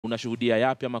Unashuhudia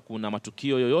yapi ama kuna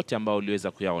matukio yoyote ambayo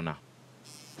uliweza kuyaona?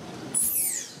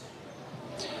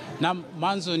 Na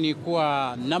mwanzo ni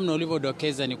kuwa namna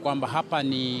ulivyodokeza ni kwamba hapa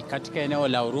ni katika eneo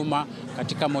la Huruma,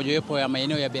 katika mojawapo ya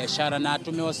maeneo ya biashara, na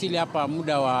tumewasili hapa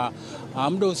muda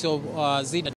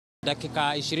usiozidi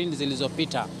dakika 20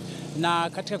 zilizopita. Na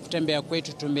katika kutembea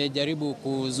kwetu tumejaribu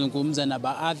kuzungumza na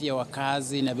baadhi ya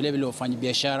wakazi na vile vile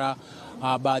wafanyabiashara.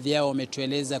 Baadhi yao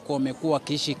wametueleza kuwa wamekuwa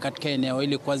wakiishi katika eneo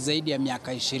hili kwa zaidi ya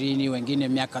miaka 20, wengine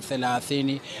miaka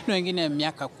 30 na wengine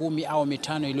miaka 10 au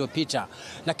 5 iliyopita.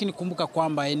 Lakini kumbuka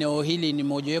kwamba eneo hili ni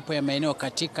mojawapo ya maeneo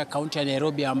katika kaunti ya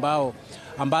Nairobi ambalo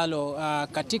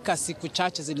katika siku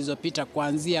chache zilizopita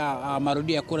kuanzia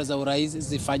marudio ya kura za urais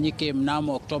zifanyike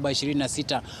mnamo Oktoba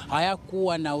 26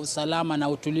 hayakuwa na usalama na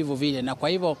utulivu vile, na kwa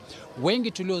hivyo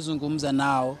wengi tuliozungumza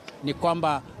nao ni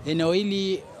kwamba eneo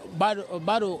hili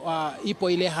bado ipo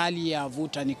ile hali ya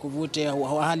vuta ni kuvute,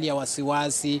 hali ya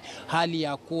wasiwasi, hali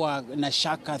ya kuwa na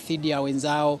shaka dhidi ya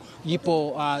wenzao.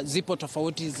 Zipo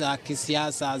tofauti za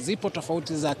kisiasa, zipo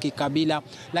tofauti za kikabila,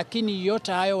 lakini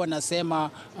yote hayo wanasema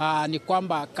ni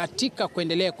kwamba katika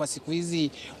kuendelea kwa siku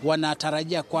hizi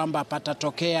wanatarajia kwamba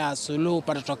patatokea suluhu,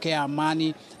 patatokea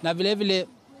amani na vile vile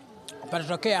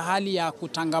patatokea hali ya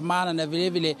kutangamana na vile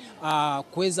vile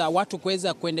watu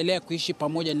kuweza kuendelea kuishi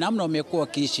pamoja namna wamekuwa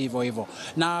wakiishi hivyo hivyo.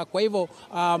 Na kwa hivyo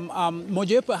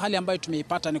mojawapo ya hali ambayo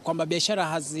tumeipata ni kwamba biashara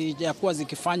hazijakuwa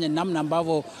zikifanya namna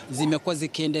ambavyo zimekuwa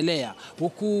zikiendelea,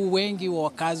 huku wengi wa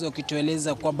wakazi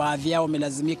wakitueleza kwa baadhi yao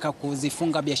wamelazimika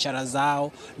kuzifunga biashara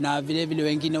zao, na vile vile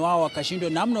wengine wao wakashindwa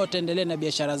namna wataendelea na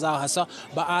biashara zao, hasa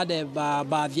baada ya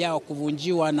baadhi yao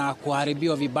kuvunjiwa na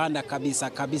kuharibiwa vibanda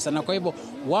kabisa. Na kwa hivyo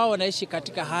wao wanaishi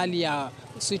katika hali ya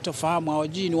sitofahamu,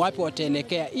 hawajui ni wapi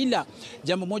wataelekea. Ila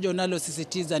jambo moja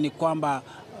unalosisitiza ni kwamba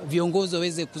viongozi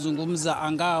waweze kuzungumza,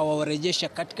 angawa wawarejesha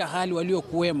katika hali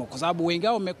waliokuwemo, kwa sababu wengi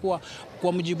wao wamekuwa,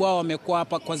 kwa mujibu wao, wamekuwa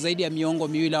hapa kwa zaidi ya miongo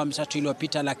 2 au 3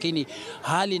 iliyopita, lakini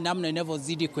hali namna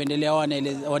inavyozidi kuendelea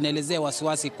wanaelezea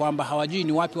wasiwasi kwamba hawajui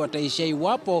ni wapi wataishia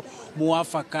iwapo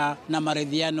muafaka na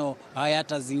maridhiano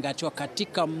hayatazingatiwa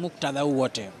katika muktadha huu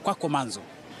wote. Kwako Manzo.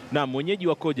 Na mwenyeji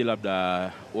wakoje,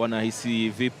 labda wanahisi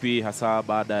vipi hasa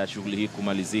baada ya shughuli hii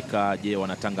kumalizika? Je,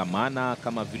 wanatangamana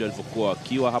kama vile walivyokuwa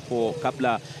wakiwa hapo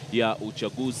kabla ya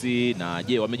uchaguzi? Na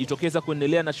je, wamejitokeza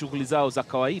kuendelea na shughuli zao za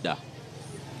kawaida?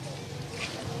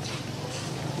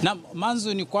 Na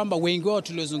Manzo, ni kwamba wengi wao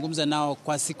tuliozungumza nao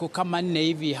kwa siku kama 4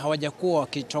 hivi hawajakuwa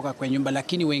wakitoka kwa nyumba,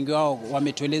 lakini wengi wao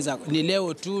wametueleza ni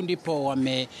leo tu ndipo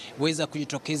wameweza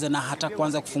kujitokeza na hata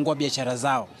kuanza kufungua biashara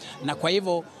zao. Na kwa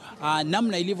hivyo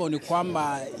namna ilivyo ni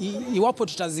kwamba iwapo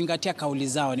tutazingatia kauli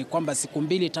zao ni kwamba siku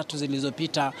 2-3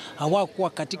 zilizopita hawakuwa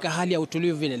katika hali ya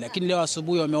utulivu vile, lakini leo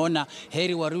asubuhi wameona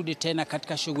heri warudi tena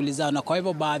katika shughuli zao, na kwa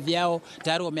hivyo baadhi yao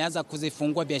tayari wameanza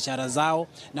kuzifungua biashara zao,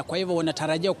 na kwa hivyo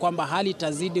wanatarajia kwamba hali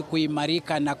itazidi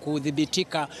kuimarika na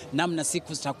kudhibitika namna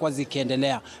siku zitakuwa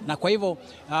zikiendelea. Na kwa hivyo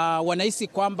wanahisi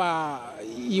kwamba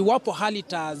iwapo hali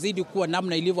itazidi kuwa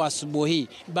namna ilivyo asubuhi,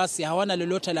 basi hawana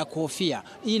lolote la kuhofia,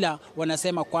 ila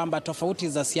wanasema kwamba tofauti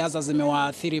za siasa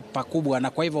zimewaathiri pakubwa, na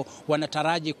kwa hivyo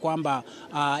wanataraji kwamba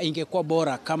ingekuwa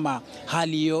bora kama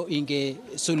hali hiyo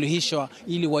ingesuluhishwa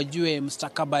ili wajue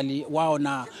mustakabali wao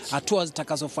na hatua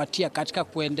zitakazofuatia katika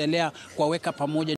kuendelea kuwaweka pamoja